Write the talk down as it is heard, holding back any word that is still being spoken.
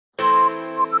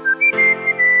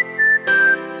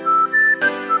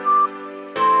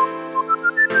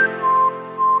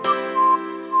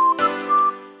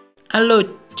Halo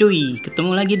cuy,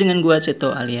 ketemu lagi dengan gua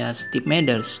Seto alias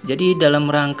Stifmathers. Jadi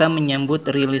dalam rangka menyambut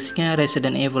rilisnya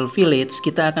Resident Evil Village,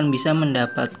 kita akan bisa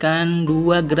mendapatkan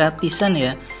dua gratisan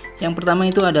ya. Yang pertama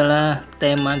itu adalah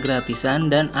tema gratisan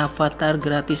dan avatar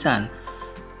gratisan.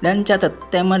 Dan catat,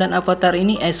 tema dan avatar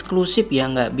ini eksklusif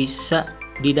ya, nggak bisa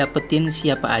didapetin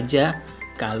siapa aja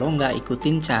kalau nggak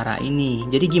ikutin cara ini.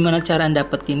 Jadi gimana cara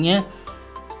dapetinnya?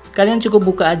 Kalian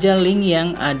cukup buka aja link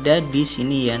yang ada di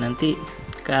sini ya. Nanti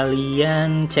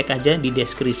kalian cek aja di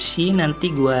deskripsi, nanti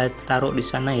gua taruh di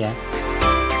sana ya.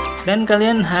 Dan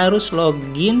kalian harus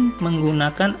login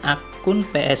menggunakan akun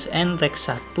PSN Rek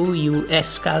 1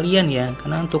 US kalian ya,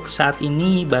 karena untuk saat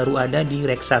ini baru ada di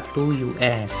Rek 1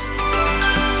 US.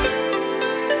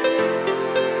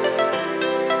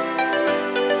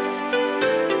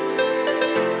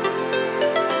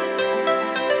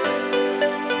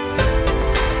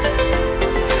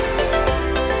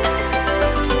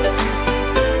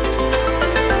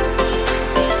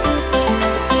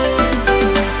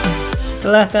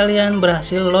 Setelah kalian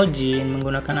berhasil login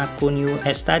menggunakan akun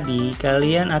US tadi,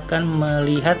 kalian akan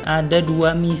melihat ada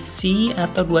dua misi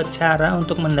atau dua cara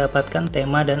untuk mendapatkan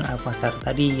tema dan avatar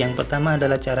tadi. Yang pertama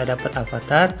adalah cara dapat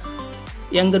avatar,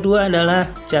 yang kedua adalah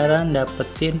cara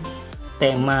dapetin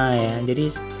tema ya.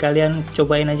 Jadi kalian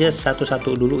cobain aja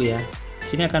satu-satu dulu ya.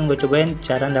 Sini akan gue cobain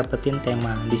cara dapetin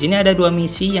tema. Di sini ada dua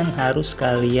misi yang harus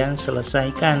kalian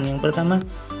selesaikan. Yang pertama,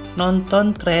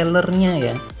 nonton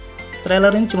trailernya ya.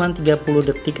 Trailer ini cuma 30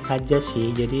 detik aja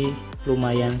sih, jadi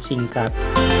lumayan singkat.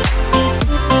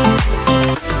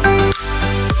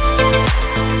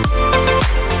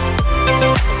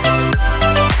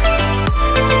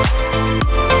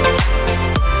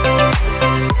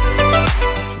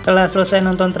 Setelah selesai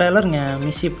nonton trailernya,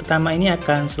 misi pertama ini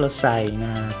akan selesai.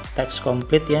 Nah, teks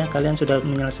komplit ya, kalian sudah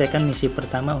menyelesaikan misi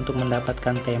pertama untuk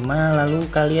mendapatkan tema, lalu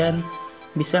kalian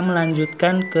bisa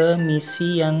melanjutkan ke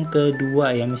misi yang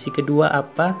kedua ya. Misi kedua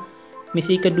apa?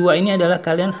 Misi kedua ini adalah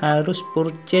kalian harus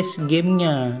purchase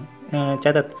gamenya.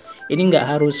 Catat, ini nggak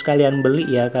harus kalian beli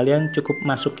ya, kalian cukup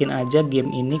masukin aja game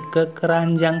ini ke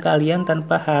keranjang kalian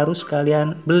tanpa harus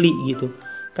kalian beli gitu.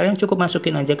 Kalian cukup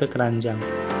masukin aja ke keranjang,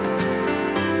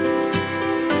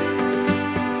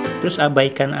 terus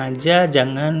abaikan aja,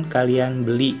 jangan kalian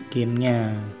beli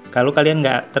gamenya kalau kalian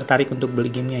nggak tertarik untuk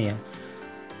beli gamenya ya.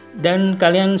 Dan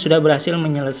kalian sudah berhasil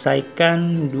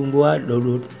menyelesaikan dua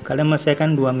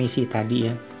misi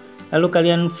tadi ya. Lalu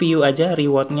kalian view aja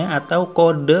rewardnya atau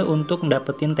kode untuk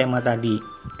dapetin tema tadi.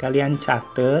 Kalian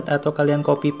catat atau kalian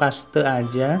copy paste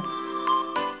aja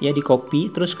ya, di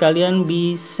copy, terus kalian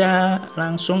bisa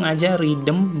langsung aja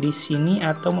redeem di sini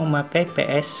atau memakai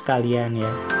PS kalian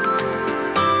ya.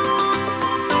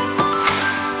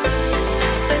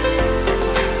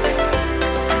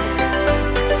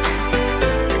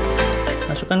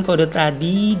 Masukkan kode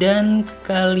tadi dan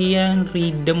kalian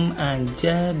redeem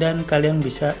aja, dan kalian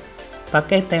bisa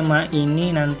pakai tema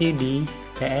ini nanti di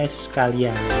PS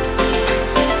kalian.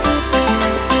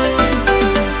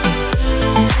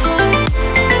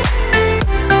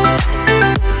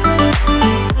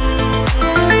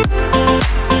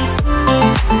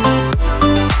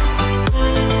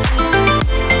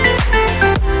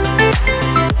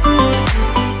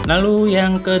 Lalu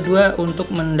yang kedua,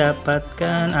 untuk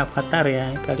mendapatkan avatar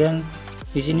ya, kalian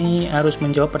di sini harus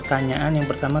menjawab pertanyaan.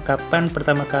 Yang pertama, kapan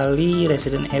pertama kali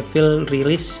Resident Evil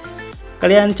rilis?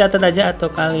 Kalian catat aja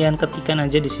atau kalian ketikkan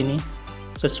aja di sini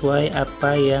sesuai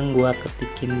apa yang gua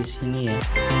ketikin di sini ya.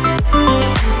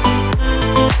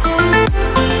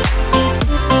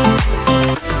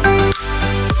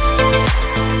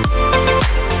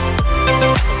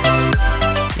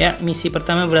 Ya, misi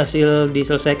pertama berhasil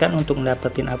diselesaikan untuk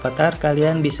mendapatkan avatar.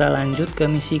 Kalian bisa lanjut ke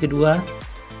misi kedua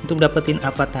untuk dapetin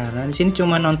avatar. Nah, di sini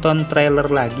cuma nonton trailer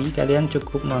lagi, kalian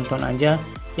cukup nonton aja.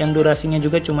 Yang durasinya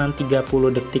juga cuma 30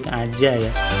 detik aja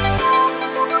ya.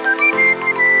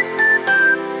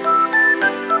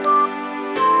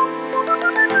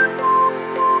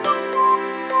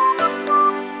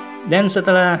 Dan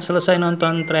setelah selesai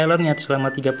nonton trailernya selama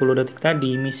 30 detik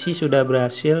tadi, misi sudah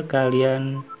berhasil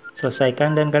kalian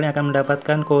selesaikan dan kalian akan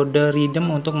mendapatkan kode redeem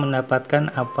untuk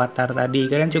mendapatkan avatar tadi.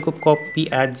 Kalian cukup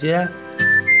copy aja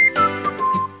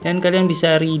dan kalian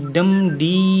bisa redeem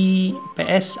di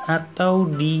PS atau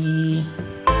di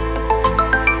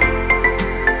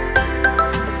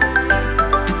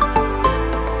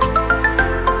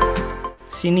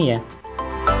sini ya.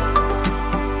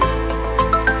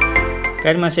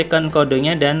 Kalian masukkan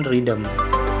kodenya dan redeem.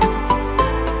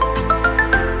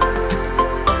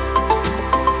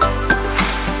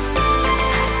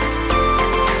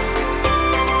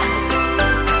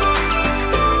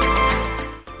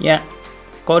 Ya,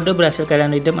 Kode berhasil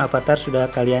kalian redeem, avatar sudah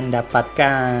kalian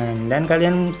dapatkan, dan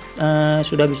kalian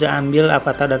sudah bisa ambil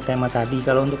avatar dan tema tadi.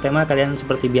 Kalau untuk tema kalian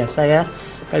seperti biasa ya,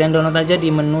 kalian download aja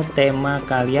di menu tema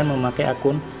kalian memakai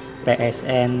akun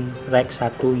PSN Rek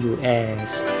 1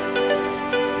 US.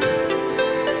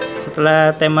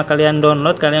 Setelah tema kalian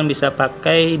download, kalian bisa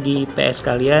pakai di PS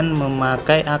kalian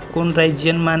memakai akun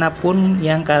region manapun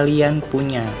yang kalian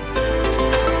punya.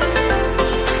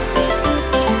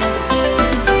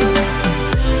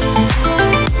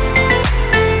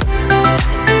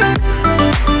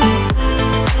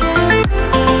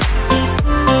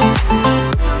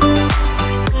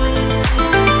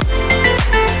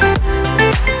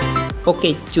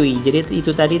 Oke cuy, jadi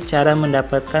itu tadi cara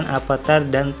mendapatkan avatar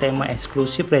dan tema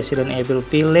eksklusif Resident Evil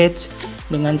Village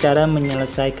dengan cara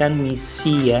menyelesaikan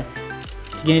misi ya.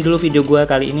 Segini dulu video gua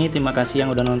kali ini, terima kasih yang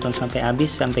udah nonton sampai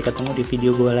habis. Sampai ketemu di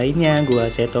video gua lainnya. Gua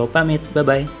Seto pamit, bye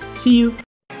bye, see you.